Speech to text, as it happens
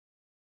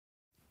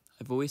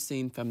I've always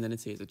seen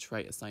femininity as a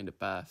trait assigned at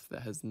birth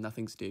that has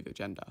nothing to do with your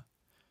gender.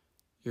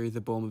 You're either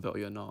born with it or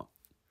you're not.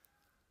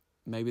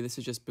 Maybe this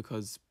is just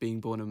because being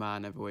born a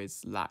man I've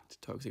always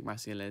lacked toxic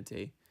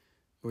masculinity,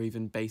 or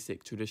even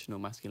basic traditional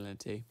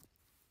masculinity.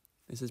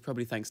 This is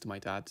probably thanks to my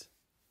dad.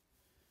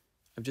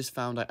 I've just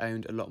found I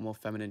owned a lot more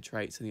feminine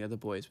traits than the other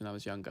boys when I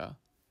was younger.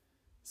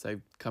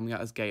 So coming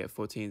out as gay at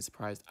 14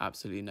 surprised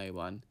absolutely no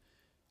one,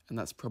 and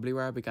that's probably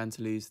where I began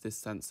to lose this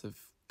sense of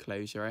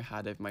closure I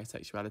had over my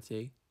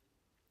sexuality.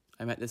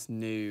 I met this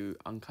new,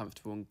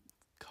 uncomfortable and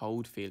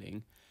cold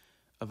feeling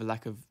of a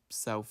lack of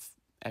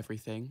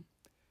self-everything,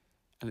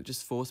 and it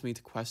just forced me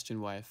to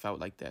question why I felt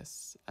like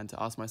this, and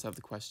to ask myself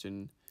the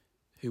question,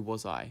 who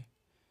was I?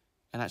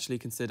 And actually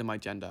consider my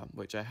gender,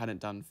 which I hadn't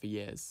done for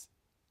years.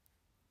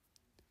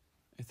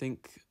 I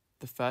think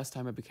the first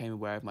time I became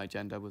aware of my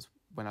gender was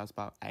when I was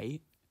about 8.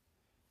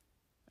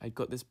 I'd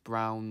got this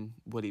brown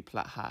woolly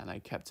plaid hat and I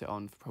kept it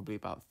on for probably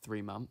about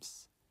 3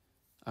 months.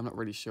 I'm not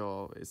really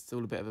sure, it's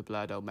still a bit of a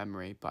blurred old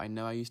memory, but I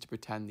know I used to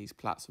pretend these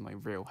plaits were my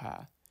real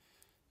hair.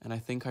 And I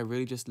think I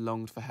really just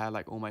longed for hair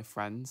like all my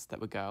friends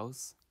that were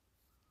girls.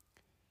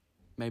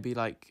 Maybe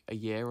like a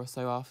year or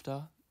so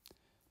after,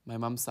 my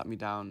mum sat me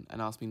down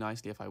and asked me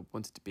nicely if I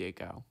wanted to be a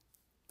girl.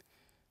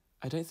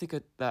 I don't think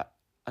that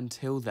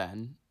until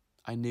then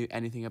I knew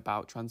anything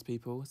about trans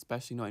people,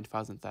 especially not in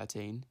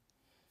 2013.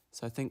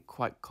 So I think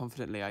quite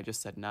confidently I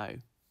just said no.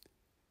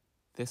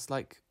 This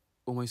like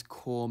almost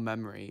core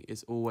memory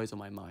is always on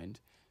my mind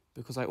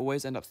because I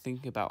always end up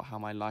thinking about how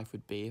my life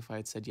would be if I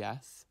had said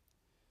yes.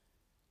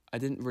 I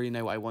didn't really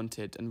know what I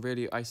wanted, and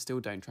really I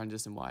still don't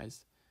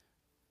transition-wise.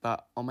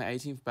 But on my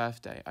 18th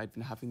birthday, I'd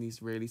been having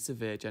these really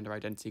severe gender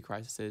identity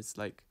crises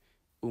like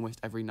almost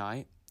every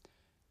night.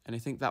 And I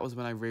think that was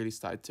when I really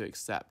started to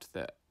accept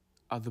that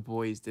other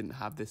boys didn't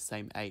have this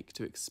same ache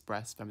to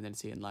express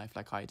femininity in life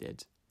like I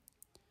did.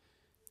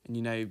 And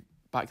you know,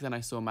 back then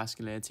I saw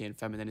masculinity and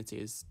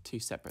femininity as two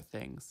separate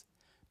things,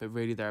 but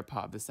really they're a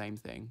part of the same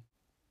thing.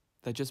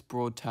 They're just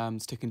broad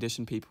terms to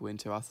condition people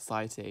into our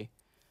society.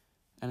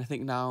 And I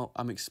think now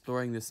I'm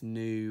exploring this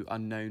new,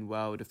 unknown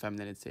world of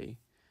femininity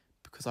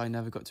because I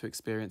never got to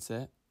experience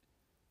it.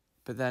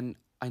 But then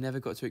I never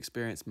got to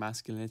experience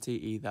masculinity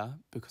either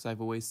because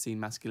I've always seen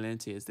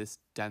masculinity as this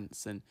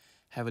dense and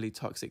heavily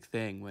toxic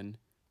thing when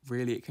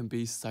really it can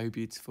be so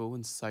beautiful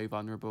and so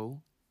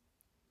vulnerable.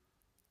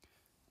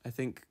 I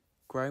think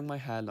growing my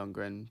hair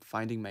longer and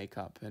finding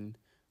makeup and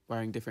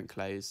wearing different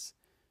clothes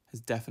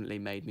has definitely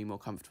made me more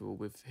comfortable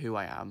with who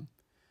I am.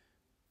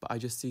 But I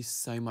just see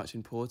so much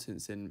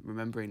importance in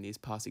remembering these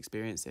past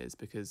experiences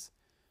because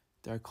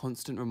they're a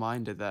constant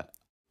reminder that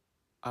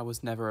I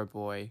was never a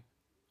boy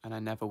and I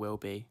never will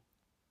be.